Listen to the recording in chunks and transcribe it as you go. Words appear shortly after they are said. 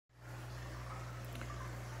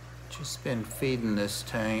Just been feeding this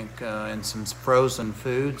tank and some frozen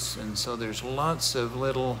foods, and so there's lots of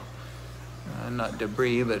little, not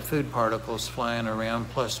debris, but food particles flying around,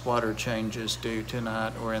 plus water changes due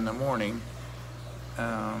tonight or in the morning.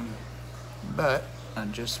 But I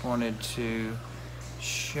just wanted to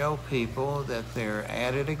show people that they're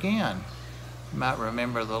at it again. You might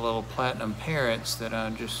remember the little platinum parrots that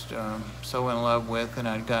I'm just so in love with, and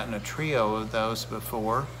I'd gotten a trio of those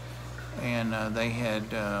before, and they had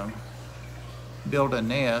built a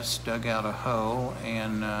nest, dug out a hole,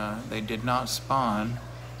 and they did not spawn,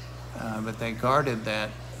 but they guarded that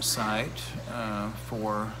site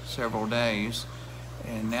for several days,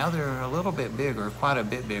 and now they're a little bit bigger, quite a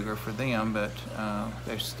bit bigger for them, but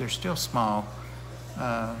they're still small.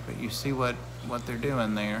 But you see what they're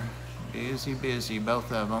doing there. Busy,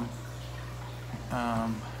 both of them.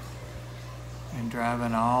 And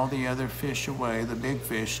driving all the other fish away, the big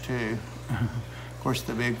fish too. Of course,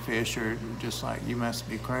 the big fish are just like, you must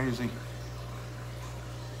be crazy.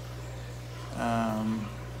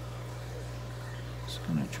 Just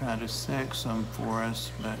gonna try to sex them for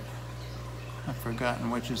us, but I've forgotten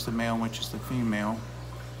which is the male and which is the female.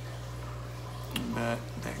 But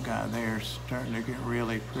that guy there is starting to get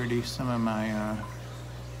really pretty. Some of my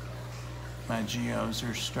my geos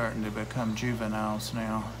are starting to become juveniles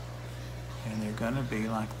now, and they're gonna be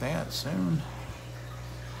like that soon.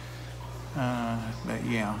 But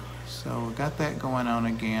yeah, so we got that going on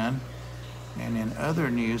again. And in other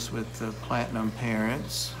news with the platinum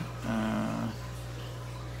parrots,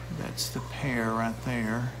 that's the pair right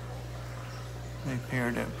there. They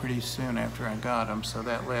paired up pretty soon after I got them, so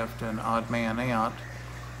that left an odd man out.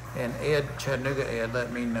 And Chattanooga Ed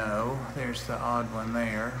let me know. There's the odd one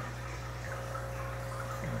there.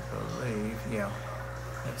 I believe, yeah,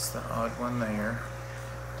 that's the odd one there.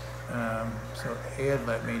 So Ed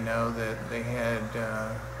let me know that they had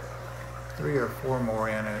 3 or 4 more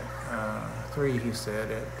in it. 3, he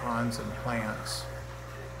said, at Ponds and Plants.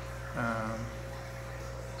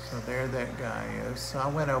 So there that guy is. So I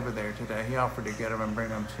went over there today. He offered to get them and bring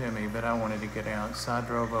them to me, but I wanted to get out. So I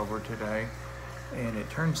drove over today, and it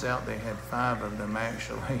turns out they had 5 of them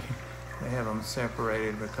actually. They have them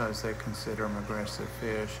separated because they consider them aggressive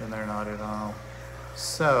fish, and they're not at all.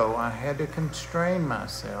 So I had to constrain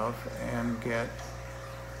myself and get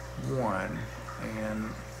 1, and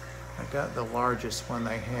I got the largest one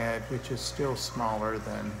they had, which is still smaller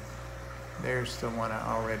than, there's the one I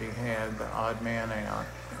already had, the odd man out,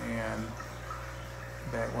 and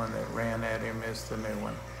that one that ran at him is the new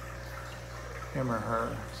one, him or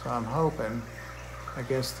her. So I'm hoping, I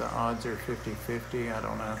guess the odds are 50-50, I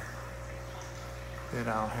don't know, that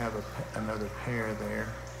I'll have another pair there.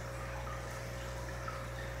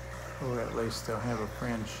 Or at least they'll have a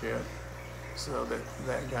friendship so that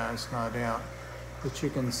that guy's not out. But you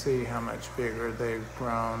can see how much bigger they've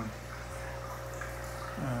grown.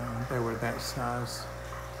 They were that size.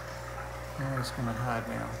 Oh, it's gonna hide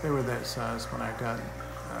now. They were that size when I got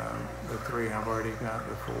the 3 I've already got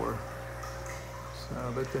before.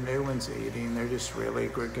 So, but the new one's eating. They're just really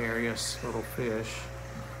gregarious little fish.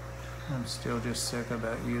 I'm still just sick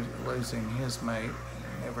about losing his mate.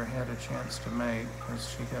 Never had a chance to mate because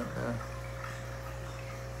she got the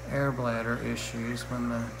air bladder issues when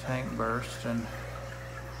the tank burst and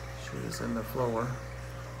she was in the floor.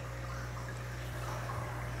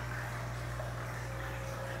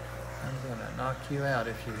 I'm gonna knock you out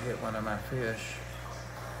if you hit one of my fish.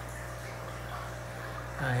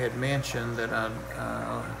 I had mentioned that I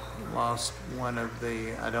lost one of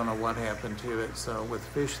the, I don't know what happened to it, so with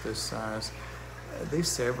fish this size, these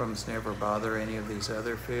severums never bother any of these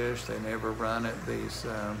other fish. They never run at these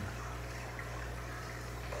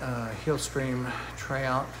hill stream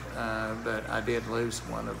trout, but I did lose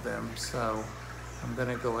one of them. So I'm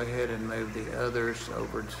gonna go ahead and move the others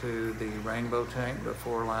over to the rainbow tank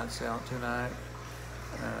before lights out tonight.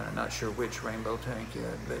 Not sure which rainbow tank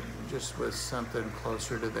yet, but just with something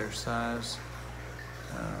closer to their size.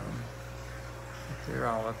 They're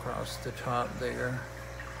all across the top there.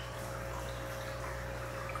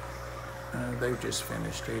 They've just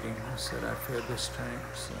finished eating. I said I fed this tank,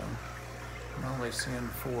 so I'm only seeing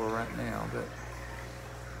 4 right now, but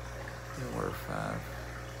there were 5.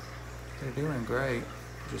 They're doing great.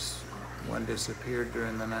 Just one disappeared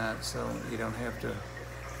during the night, so you don't have to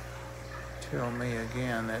tell me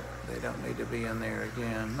again that they don't need to be in there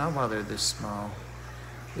again. Not while they're this small.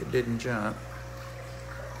 It didn't jump.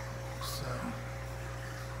 So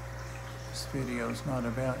this video's not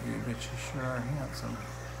about you, but you sure are handsome.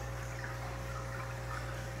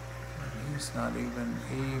 He's not even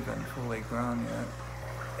fully grown yet.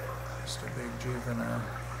 Just a big juvenile.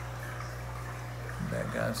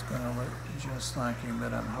 that guy's gonna look just like him,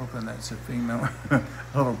 but I'm hoping that's a female.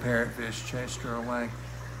 Little parrotfish chased her away.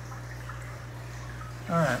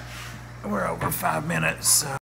 All right, we're over 5 minutes. So